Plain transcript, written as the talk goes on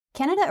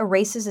Canada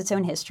erases its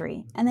own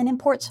history and then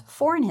imports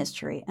foreign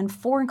history and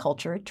foreign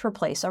culture to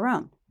replace our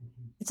own.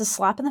 It's a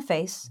slap in the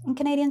face, and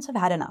Canadians have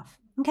had enough.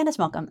 I'm Candace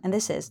Malcolm, and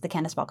this is The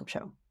Candace Malcolm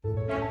Show.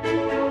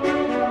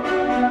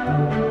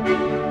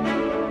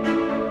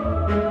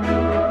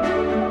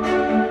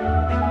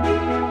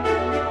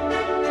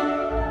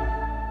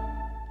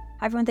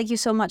 Hi everyone, thank you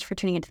so much for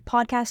tuning into the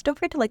podcast. Don't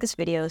forget to like this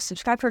video,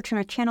 subscribe to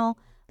our channel,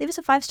 leave us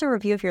a 5-star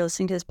review if you're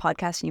listening to this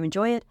podcast and you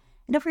enjoy it,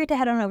 and don't forget to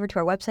head on over to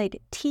our website,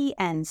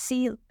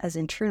 TNC, as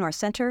in True North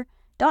Center,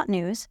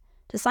 .news,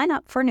 to sign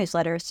up for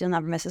newsletters so you'll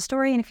never miss a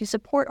story. And if you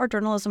support our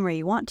journalism where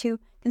you want to,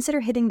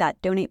 consider hitting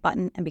that donate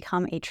button and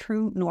become a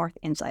True North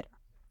insider.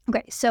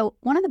 Okay, so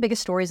one of the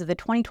biggest stories of the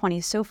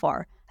 2020s so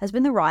far has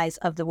been the rise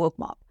of the woke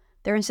mob.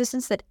 Their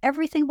insistence that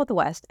everything about the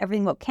West,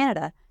 everything about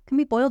Canada, can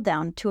be boiled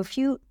down to a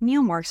few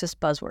neo-Marxist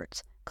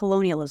buzzwords: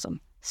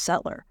 colonialism,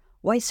 settler,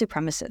 white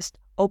supremacist,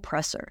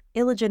 oppressor,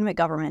 illegitimate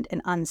government,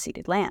 and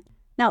unceded land.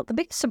 Now, the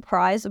biggest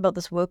surprise about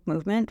this woke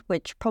movement,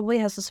 which probably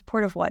has the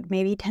support of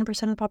maybe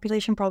 10% of the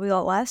population, probably a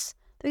lot less,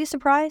 the biggest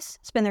surprise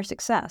has been their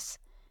success.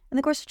 In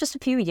the course of just a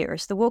few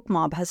years, the woke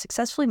mob has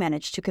successfully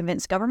managed to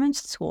convince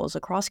governments and schools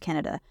across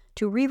Canada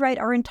to rewrite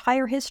our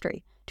entire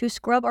history, to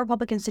scrub our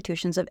public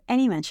institutions of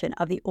any mention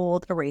of the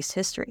old erased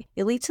history.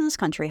 Elites in this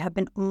country have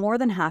been more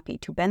than happy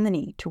to bend the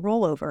knee, to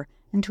roll over,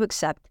 and to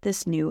accept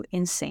this new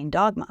insane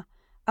dogma.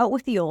 Out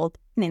with the old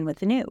and in with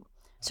the new.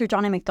 Sir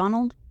John A.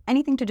 Macdonald,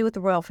 anything to do with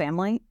the royal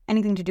family,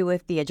 anything to do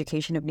with the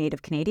education of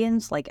Native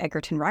Canadians like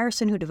Egerton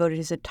Ryerson, who devoted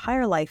his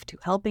entire life to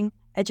helping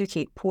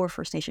educate poor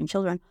First Nation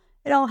children,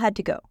 it all had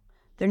to go.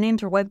 Their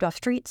names were wiped off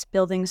streets,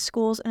 buildings,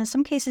 schools, and in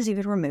some cases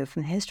even removed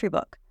from the history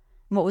book.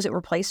 And what was it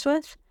replaced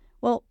with?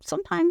 Well,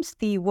 sometimes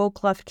the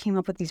woke left came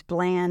up with these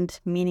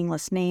bland,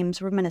 meaningless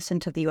names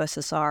reminiscent of the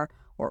USSR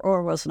or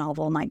Orwell's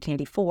novel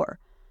 1984.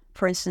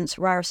 For instance,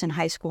 Ryerson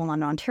High School in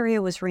London,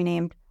 Ontario was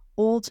renamed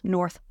Old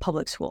North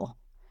Public School.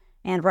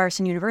 And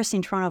Ryerson University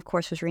in Toronto, of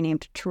course, was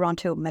renamed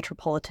Toronto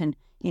Metropolitan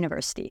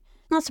University.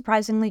 Not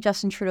surprisingly,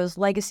 Justin Trudeau's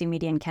legacy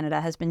media in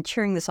Canada has been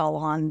cheering this all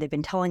on. They've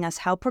been telling us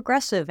how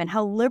progressive and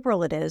how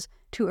liberal it is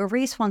to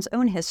erase one's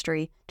own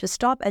history, to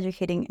stop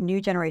educating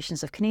new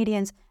generations of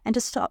Canadians, and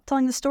to stop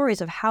telling the stories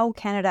of how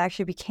Canada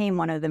actually became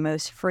one of the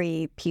most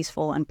free,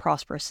 peaceful, and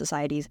prosperous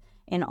societies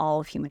in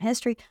all of human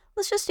history.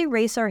 Let's just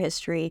erase our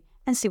history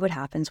and see what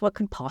happens. What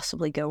could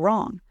possibly go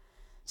wrong?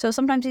 So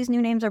sometimes these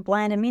new names are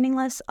bland and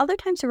meaningless. Other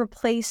times they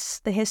replace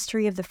the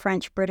history of the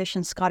French, British,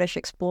 and Scottish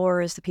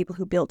explorers, the people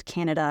who built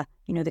Canada,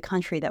 the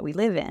country that we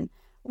live in,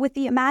 with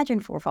the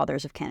imagined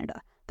forefathers of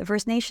Canada, the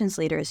First Nations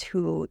leaders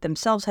who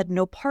themselves had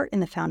no part in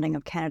the founding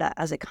of Canada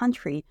as a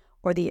country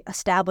or the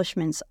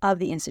establishments of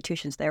the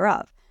institutions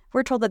thereof.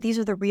 We're told that these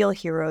are the real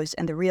heroes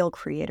and the real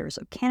creators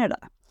of Canada.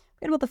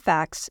 Forget about the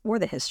facts or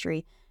the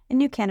history. In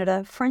New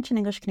Canada, French and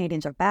English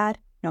Canadians are bad,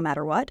 no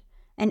matter what,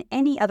 and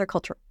any other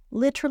culture,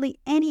 literally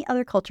any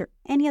other culture,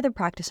 any other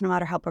practice, no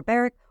matter how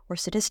barbaric or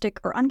sadistic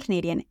or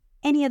un-Canadian,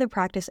 any other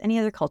practice, any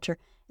other culture,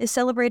 is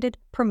celebrated,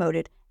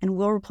 promoted, and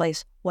will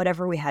replace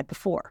whatever we had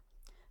before.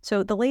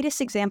 So the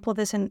latest example of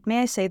this, and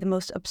may I say the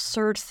most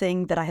absurd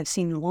thing that I have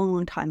seen in a long,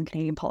 long time in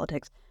Canadian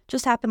politics,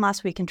 just happened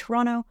last week in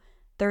Toronto.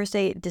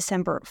 Thursday,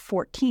 December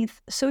 14th,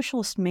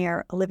 Socialist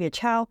Mayor Olivia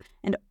Chow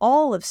and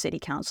all of City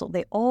Council,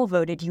 they all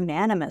voted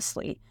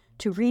unanimously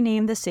to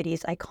rename the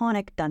city's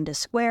iconic Dundas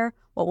Square.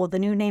 What will the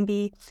new name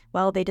be?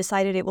 Well, they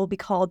decided it will be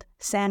called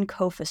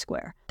Sankofa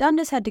Square.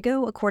 Dundas had to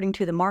go, according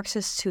to the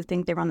Marxists who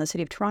think they run the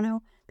city of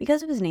Toronto,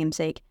 because of his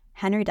namesake,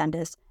 Henry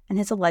Dundas, and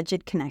his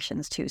alleged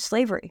connections to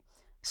slavery.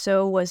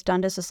 So was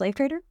Dundas a slave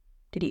trader?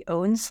 Did he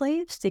own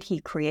slaves? Did he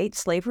create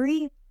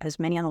slavery, as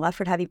many on the left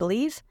would have you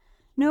believe?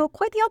 No,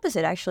 quite the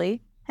opposite,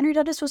 actually. Henry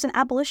Dundas was an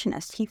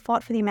abolitionist. He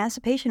fought for the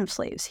emancipation of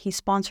slaves. He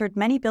sponsored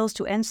many bills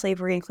to end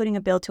slavery, including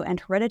a bill to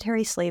end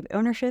hereditary slave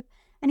ownership,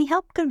 and he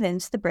helped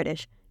convince the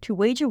British to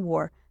wage a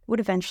war that would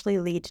eventually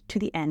lead to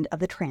the end of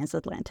the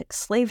transatlantic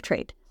slave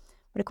trade.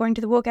 But according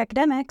to the woke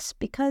academics,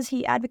 because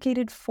he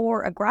advocated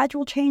for a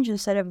gradual change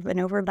instead of an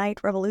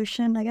overnight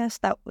revolution, I guess,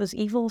 that was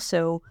evil,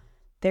 so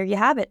there you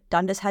have it.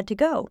 Dundas had to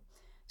go.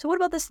 So what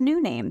about this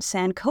new name,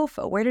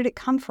 Sankofa? Where did it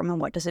come from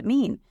and what does it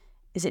mean?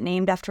 Is it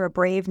named after a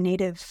brave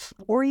native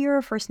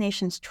warrior First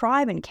Nations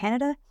tribe in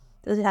Canada?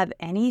 Does it have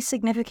any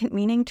significant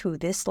meaning to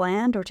this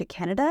land or to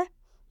Canada?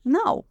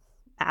 No,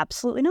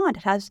 absolutely not.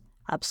 It has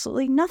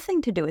absolutely nothing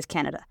to do with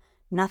Canada,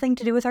 nothing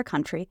to do with our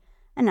country,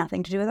 and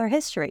nothing to do with our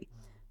history.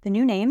 The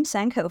new name,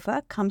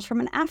 Sankofa, comes from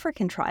an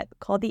African tribe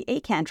called the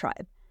Akan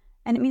tribe,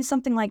 and it means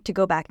something like to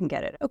go back and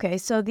get it. Okay,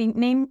 so the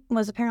name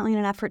was apparently in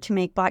an effort to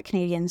make Black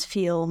Canadians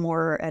feel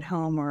more at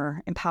home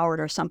or empowered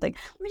or something.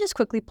 Let me just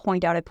quickly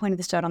point out, I pointed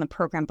this out on the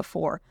program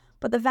before,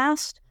 but the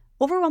vast,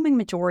 overwhelming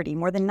majority,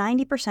 more than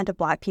 90% of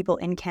Black people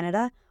in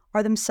Canada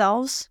are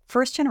themselves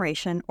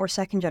first-generation or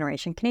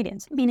second-generation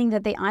Canadians, meaning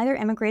that they either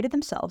immigrated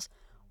themselves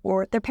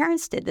or their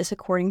parents did this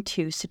according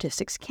to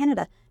Statistics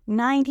Canada.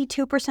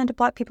 92% of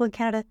Black people in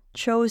Canada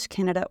chose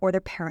Canada or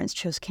their parents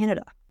chose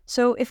Canada.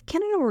 So if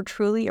Canada were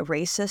truly a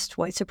racist,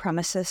 white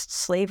supremacist,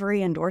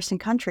 slavery-endorsing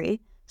country,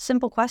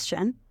 simple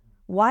question,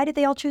 why did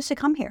they all choose to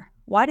come here?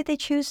 Why did they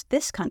choose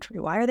this country?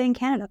 Why are they in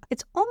Canada?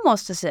 It's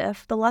almost as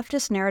if the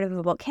leftist narrative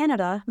about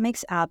Canada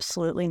makes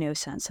absolutely no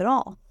sense at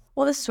all.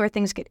 Well, this is where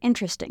things get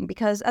interesting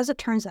because, as it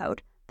turns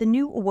out, the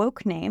new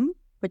woke name,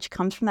 which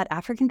comes from that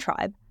African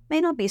tribe,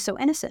 may not be so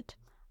innocent.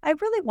 I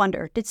really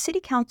wonder, did City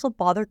Council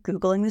bother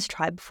Googling this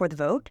tribe before the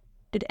vote?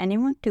 Did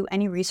anyone do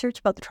any research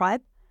about the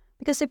tribe?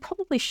 Because they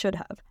probably should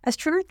have. As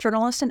Trudeau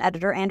journalist and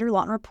editor Andrew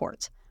Lawton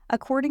reports,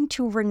 according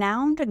to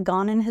renowned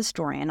Ghanaian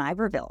historian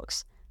Ivor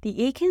Vilks, the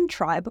Akan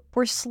tribe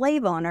were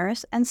slave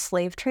owners and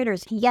slave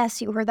traders.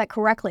 Yes, you heard that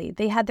correctly.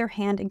 They had their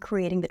hand in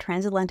creating the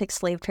transatlantic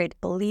slave trade,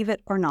 believe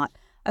it or not.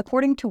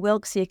 According to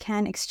Wilkes, the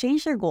Akan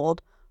exchanged their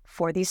gold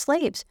for these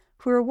slaves,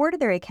 who rewarded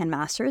their Akan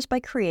masters by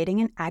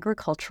creating an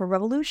agricultural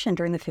revolution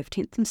during the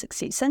 15th and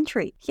 16th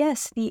century.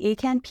 Yes, the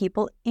Akan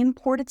people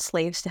imported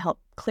slaves to help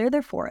clear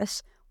their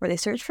forests, where they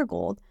searched for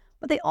gold,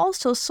 but they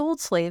also sold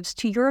slaves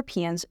to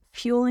Europeans,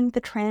 fueling the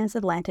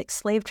transatlantic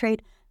slave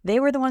trade. They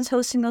were the ones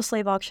hosting those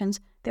slave auctions.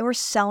 They were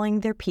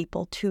selling their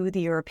people to the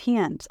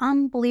Europeans.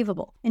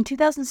 Unbelievable. In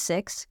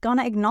 2006,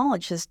 Ghana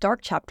acknowledged this dark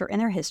chapter in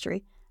their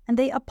history, and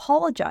they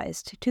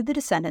apologized to the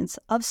descendants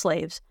of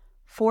slaves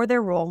for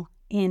their role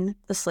in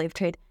the slave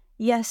trade.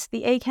 Yes,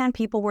 the Akan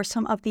people were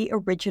some of the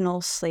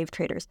original slave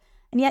traders,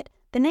 and yet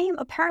the name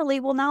apparently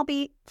will now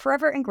be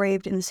forever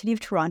engraved in the city of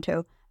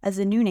Toronto as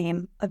the new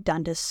name of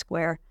Dundas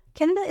Square.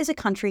 Canada is a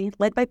country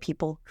led by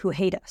people who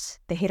hate us.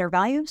 They hate our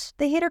values,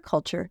 they hate our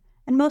culture,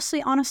 and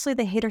mostly, honestly,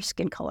 they hate our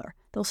skin color.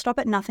 They'll stop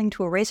at nothing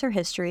to erase our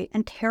history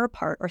and tear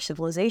apart our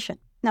civilization.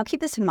 Now, keep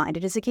this in mind.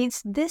 It is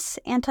against this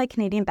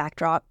anti-Canadian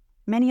backdrop,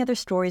 many other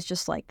stories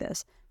just like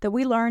this, that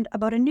we learned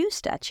about a new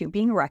statue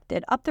being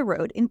erected up the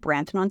road in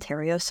Brampton,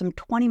 Ontario, some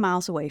 20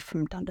 miles away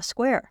from Dundas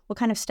Square. What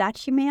kind of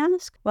statue, you may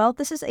ask? Well,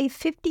 this is a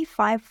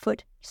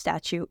 55-foot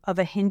statue of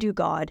a Hindu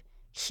god.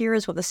 Here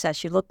is what the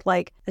statue looked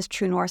like. As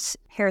True North's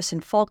Harrison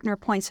Faulkner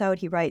points out,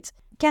 he writes,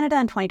 Canada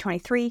in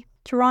 2023,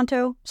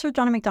 Toronto, Sir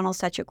John A. Macdonald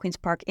statue at Queen's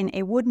Park in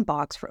a wooden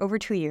box for over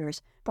 2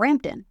 years.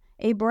 Brampton,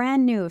 a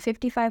brand new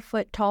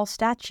 55-foot tall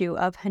statue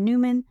of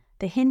Hanuman,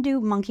 the Hindu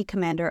monkey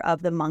commander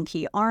of the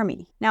Monkey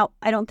Army. Now,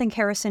 I don't think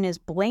Harrison is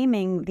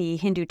blaming the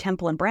Hindu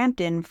temple in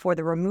Brampton for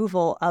the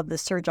removal of the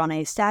Sir John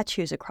A.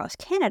 statues across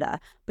Canada,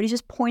 but he's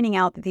just pointing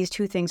out that these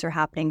two things are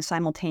happening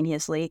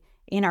simultaneously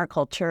in our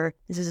culture.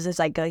 This is the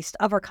zeitgeist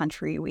of our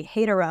country. We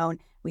hate our own.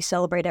 We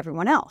celebrate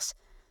everyone else.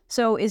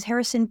 So is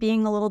Harrison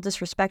being a little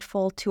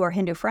disrespectful to our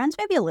Hindu friends?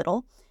 Maybe a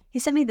little. He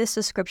sent me this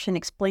description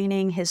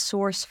explaining his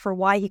source for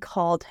why he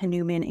called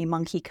Hanuman a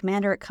monkey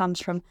commander. It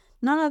comes from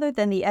none other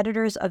than the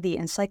editors of the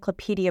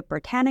Encyclopedia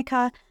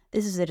Britannica.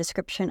 This is a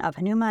description of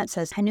Hanuman. It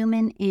says,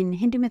 Hanuman in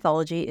Hindu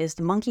mythology is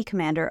the monkey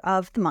commander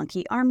of the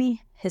monkey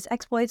army. His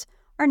exploits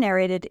are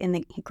narrated in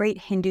the great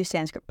Hindu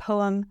Sanskrit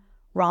poem,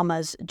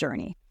 Rama's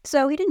Journey.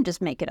 So he didn't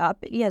just make it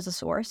up. He has a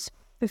source.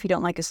 If you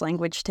don't like his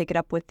language, take it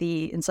up with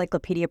the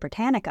Encyclopedia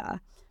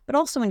Britannica. But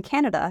also in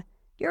Canada,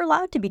 you're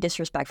allowed to be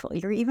disrespectful.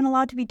 You're even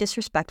allowed to be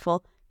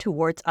disrespectful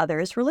towards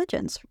others'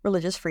 religions.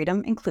 Religious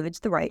freedom includes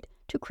the right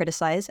to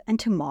criticize and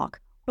to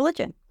mock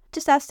religion.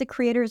 Just ask the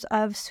creators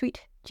of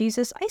Sweet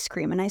Jesus ice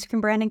cream, an ice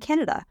cream brand in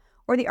Canada,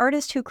 or the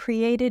artist who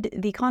created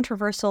the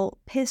controversial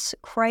Piss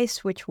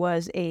Christ, which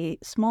was a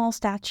small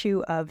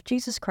statue of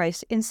Jesus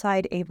Christ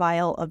inside a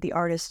vial of the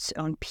artist's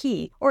own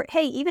pee. Or,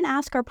 hey, even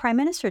ask our Prime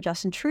Minister,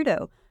 Justin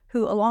Trudeau,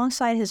 who,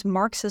 alongside his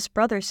Marxist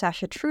brother,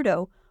 Sacha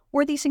Trudeau,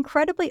 wore these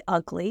incredibly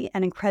ugly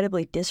and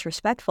incredibly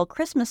disrespectful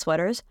Christmas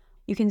sweaters.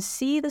 You can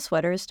see the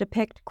sweaters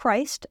depict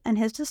Christ and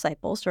his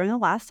disciples during the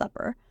Last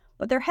Supper,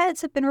 but their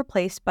heads have been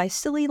replaced by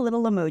silly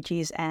little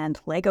emojis and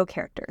Lego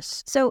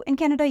characters. So in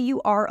Canada,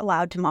 you are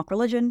allowed to mock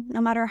religion,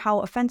 no matter how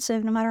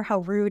offensive, no matter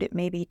how rude it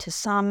may be to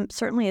some. It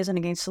certainly isn't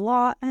against the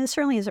law, and it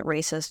certainly isn't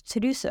racist to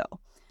do so.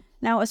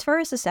 Now, as far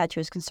as the statue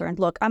is concerned,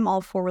 look, I'm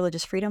all for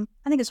religious freedom.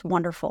 I think it's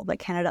wonderful that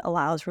Canada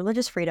allows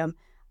religious freedom,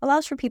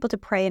 allows for people to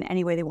pray in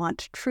any way they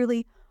want.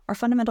 Truly, our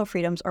fundamental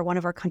freedoms are one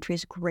of our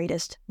country's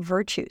greatest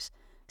virtues.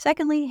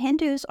 Secondly,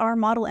 Hindus are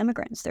model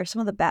immigrants. They're some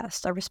of the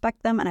best. I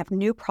respect them and I have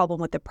no problem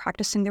with them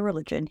practicing their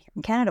religion. Here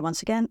in Canada,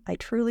 once again, I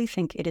truly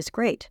think it is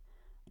great.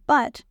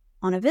 But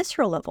on a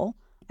visceral level,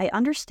 I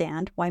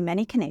understand why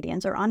many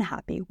Canadians are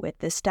unhappy with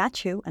this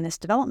statue and this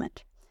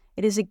development.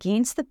 It is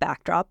against the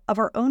backdrop of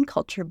our own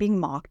culture being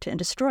mocked and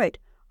destroyed,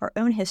 our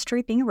own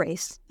history being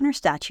erased, and our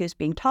statues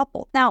being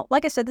toppled. Now,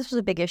 like I said, this was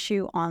a big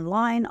issue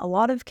online. A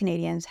lot of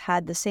Canadians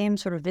had the same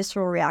sort of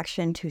visceral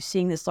reaction to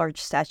seeing this large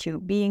statue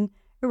being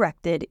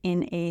erected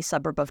in a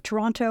suburb of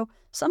Toronto.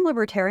 Some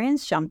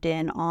libertarians jumped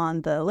in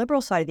on the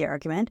liberal side of the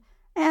argument,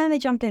 and they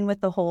jumped in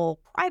with the whole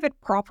private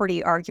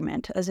property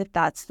argument, as if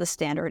that's the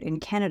standard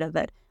in Canada,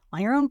 that on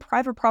your own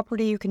private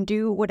property you can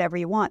do whatever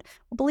you want.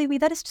 Well, believe me,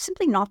 that is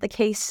simply not the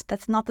case.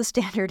 That's not the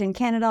standard in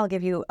Canada. I'll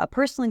give you a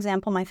personal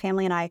example. My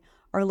family and I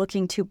are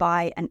looking to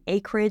buy an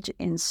acreage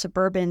in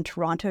suburban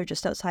Toronto,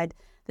 just outside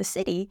the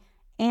city,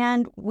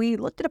 and we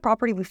looked at a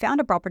property. We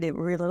found a property that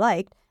we really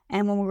liked,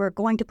 and when we were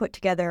going to put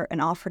together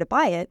an offer to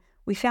buy it,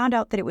 we found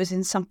out that it was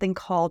in something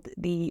called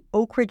the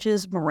Oak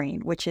Ridges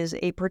Moraine, which is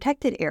a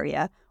protected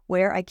area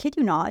where, I kid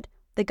you not,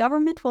 the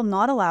government will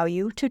not allow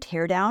you to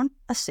tear down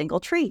a single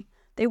tree.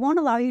 They won't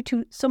allow you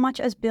to so much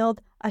as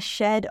build a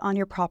shed on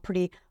your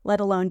property, let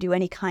alone do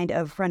any kind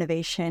of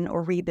renovation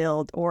or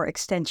rebuild or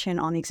extension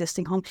on the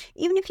existing home.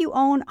 Even if you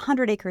own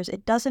 100 acres,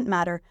 it doesn't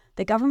matter.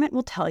 The government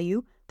will tell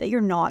you that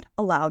you're not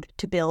allowed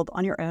to build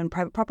on your own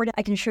private property.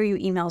 I can show you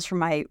emails from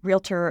my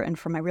realtor and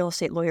from my real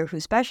estate lawyer who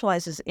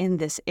specializes in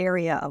this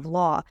area of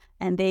law,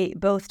 and they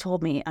both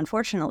told me,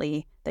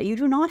 unfortunately, that you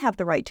do not have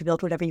the right to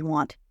build whatever you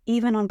want,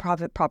 even on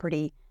private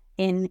property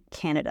in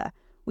Canada.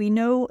 We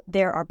know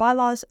there are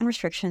bylaws and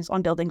restrictions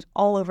on buildings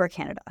all over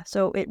Canada,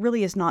 so it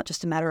really is not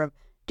just a matter of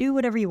do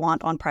whatever you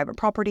want on private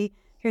property.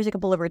 Here's a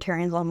couple of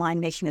libertarians online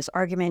making this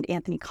argument.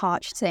 Anthony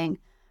Koch saying,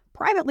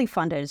 privately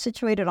funded,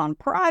 situated on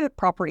private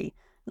property.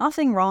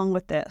 Nothing wrong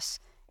with this.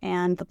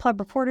 And the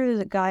Pleb reporter is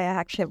a guy I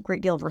actually have a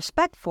great deal of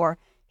respect for.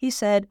 He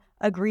said,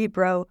 agreed,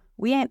 bro,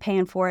 we ain't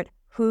paying for it.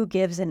 Who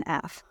gives an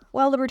F?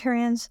 Well,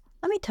 libertarians,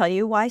 let me tell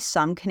you why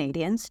some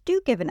Canadians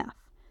do give an F.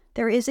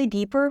 There is a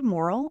deeper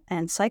moral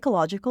and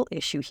psychological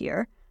issue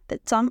here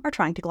that some are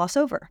trying to gloss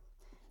over.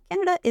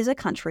 Canada is a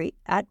country,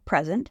 at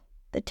present,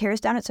 that tears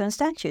down its own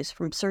statues,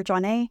 from Sir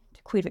John A.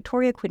 to Queen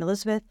Victoria, Queen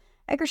Elizabeth,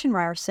 Egerton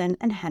Ryerson,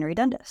 and Henry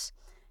Dundas.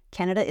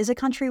 Canada is a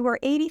country where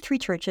 83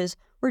 churches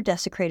were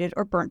desecrated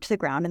or burnt to the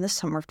ground in the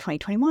summer of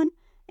 2021,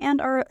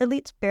 and our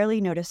elites barely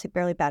noticed it,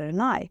 barely batted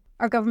an eye.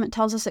 Our government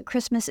tells us that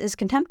Christmas is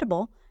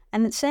contemptible,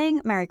 and that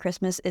saying Merry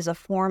Christmas is a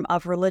form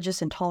of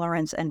religious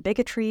intolerance and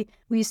bigotry.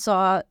 We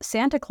saw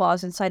Santa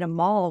Claus inside a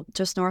mall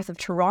just north of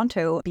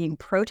Toronto being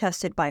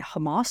protested by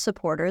Hamas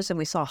supporters, and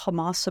we saw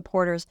Hamas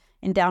supporters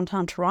in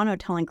downtown Toronto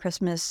telling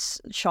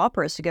Christmas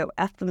shoppers to go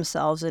F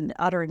themselves and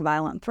uttering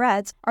violent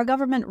threats. Our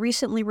government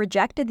recently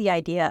rejected the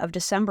idea of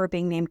December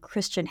being named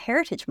Christian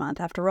Heritage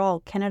Month. After all,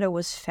 Canada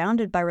was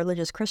founded by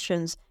religious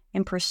Christians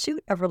in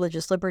pursuit of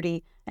religious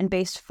liberty and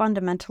based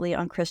fundamentally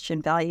on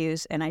Christian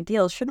values and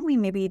ideals. Shouldn't we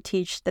maybe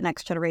teach the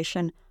next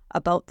generation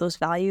about those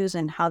values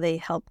and how they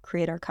help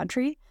create our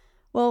country?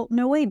 Well,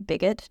 no way,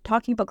 bigot.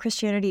 Talking about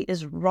Christianity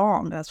is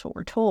wrong. That's what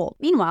we're told.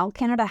 Meanwhile,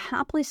 Canada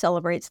happily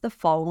celebrates the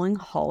following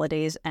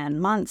holidays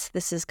and months.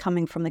 This is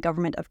coming from the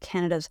Government of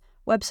Canada's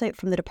website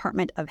from the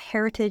Department of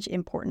Heritage,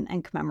 Important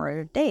and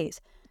Commemorative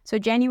Days. So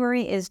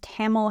January is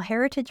Tamil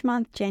Heritage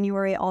Month.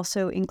 January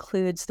also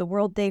includes the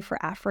World Day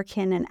for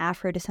African and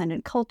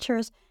Afro-descendant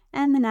cultures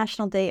and the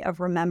National Day of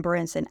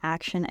Remembrance and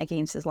Action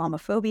Against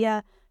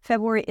Islamophobia.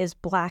 February is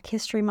Black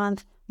History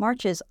Month.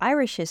 March is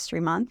Irish History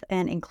Month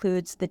and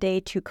includes the Day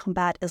to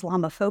Combat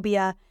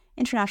Islamophobia,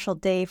 International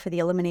Day for the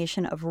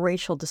Elimination of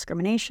Racial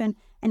Discrimination,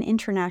 and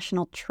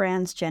International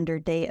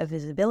Transgender Day of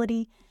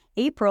Visibility.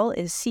 April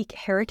is Sikh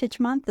Heritage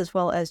Month, as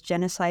well as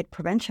Genocide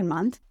Prevention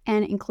Month,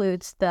 and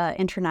includes the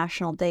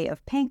International Day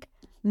of Pink.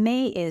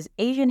 May is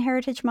Asian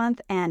Heritage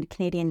Month and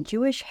Canadian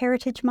Jewish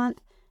Heritage Month.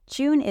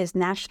 June is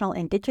National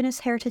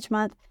Indigenous Heritage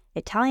Month,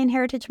 Italian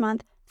Heritage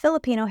Month,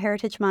 Filipino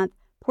Heritage Month,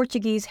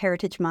 Portuguese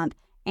Heritage Month,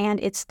 and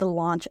it's the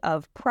launch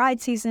of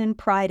Pride season.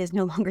 Pride is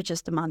no longer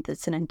just a month,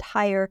 it's an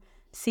entire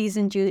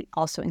season. June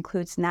also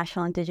includes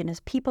National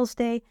Indigenous Peoples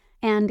Day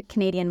and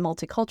Canadian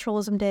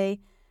Multiculturalism Day.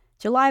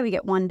 July, we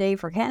get one day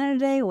for Canada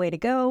Day, way to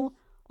go.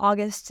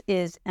 August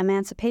is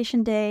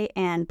Emancipation Day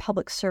and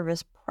Public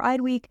Service Pride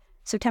Week.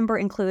 September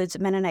includes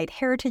Mennonite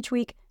Heritage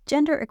Week,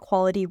 Gender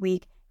Equality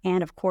Week,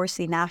 and of course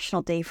the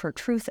National Day for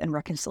Truth and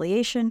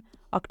Reconciliation.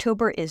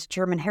 October is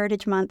German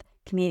Heritage Month,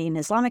 Canadian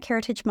Islamic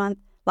Heritage Month,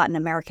 Latin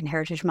American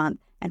Heritage Month,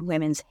 and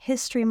Women's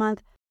History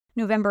Month.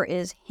 November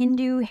is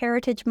Hindu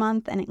Heritage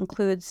Month, and it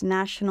includes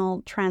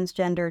National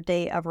Transgender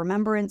Day of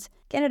Remembrance.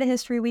 Canada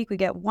History Week, we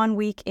get 1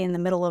 week in the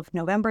middle of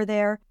November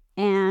there.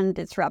 And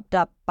it's wrapped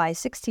up by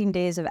 16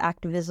 days of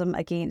activism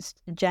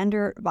against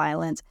gender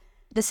violence.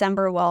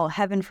 December, well,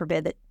 heaven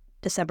forbid that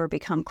December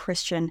become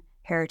Christian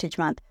Heritage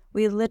Month.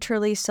 We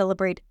literally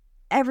celebrate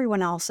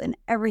everyone else and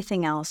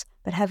everything else,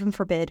 but heaven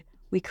forbid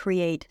we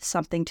create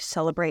something to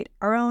celebrate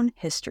our own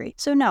history.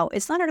 So no,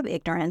 it's not out of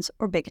ignorance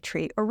or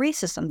bigotry or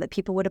racism that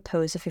people would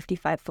oppose a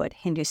 55-foot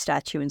Hindu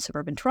statue in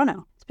suburban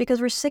Toronto. It's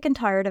because we're sick and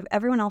tired of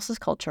everyone else's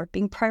culture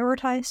being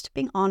prioritized,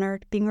 being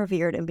honored, being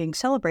revered, and being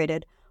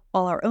celebrated,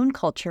 while our own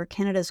culture,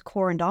 Canada's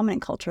core and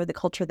dominant culture, the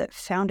culture that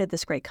founded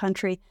this great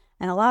country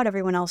and allowed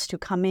everyone else to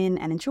come in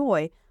and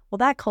enjoy, well,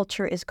 that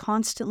culture is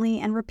constantly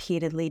and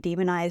repeatedly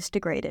demonized,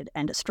 degraded,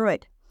 and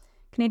destroyed.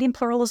 Canadian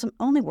pluralism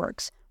only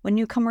works when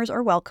newcomers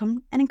are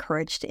welcomed and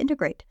encouraged to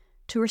integrate,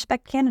 to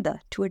respect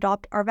Canada, to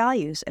adopt our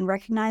values, and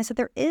recognize that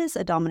there is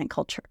a dominant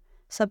culture.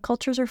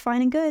 Subcultures are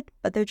fine and good,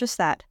 but they're just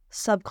that,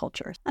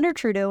 subcultures. Under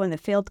Trudeau and the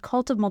failed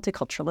cult of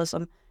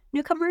multiculturalism,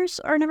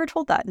 newcomers are never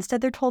told that. Instead,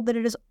 they're told that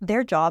it is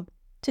their job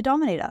to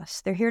dominate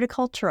us. They're here to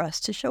culture us,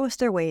 to show us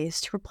their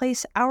ways, to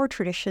replace our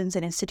traditions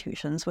and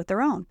institutions with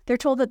their own. They're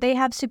told that they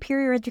have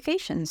superior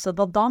education, so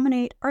they'll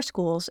dominate our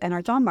schools and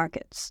our job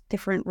markets.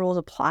 Different rules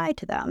apply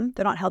to them.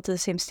 They're not held to the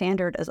same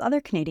standard as other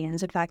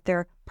Canadians. In fact,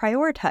 they're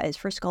prioritized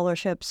for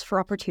scholarships,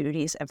 for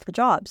opportunities, and for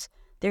jobs.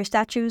 Their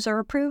statues are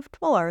approved,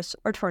 while ours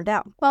are torn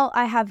down. Well,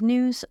 I have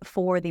news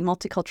for the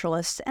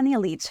multiculturalists and the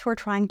elites who are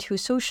trying to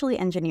socially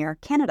engineer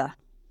Canada.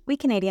 We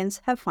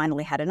Canadians have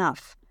finally had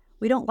enough.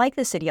 We don't like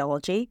this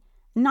ideology.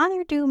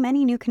 Neither do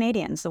many new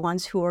Canadians, the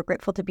ones who are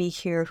grateful to be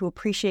here, who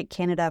appreciate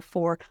Canada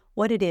for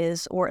what it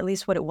is, or at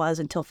least what it was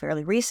until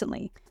fairly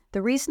recently.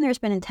 The reason there's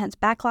been intense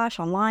backlash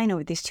online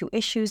over these two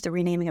issues, the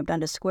renaming of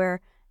Dundas Square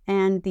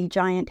and the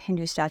giant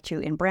Hindu statue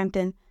in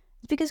Brampton,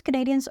 is because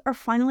Canadians are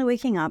finally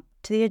waking up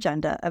to the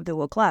agenda of the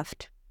woke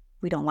left.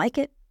 We don't like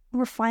it, and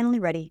we're finally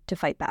ready to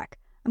fight back.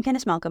 I'm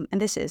Candice Malcolm, and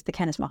this is The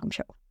Candice Malcolm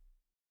Show.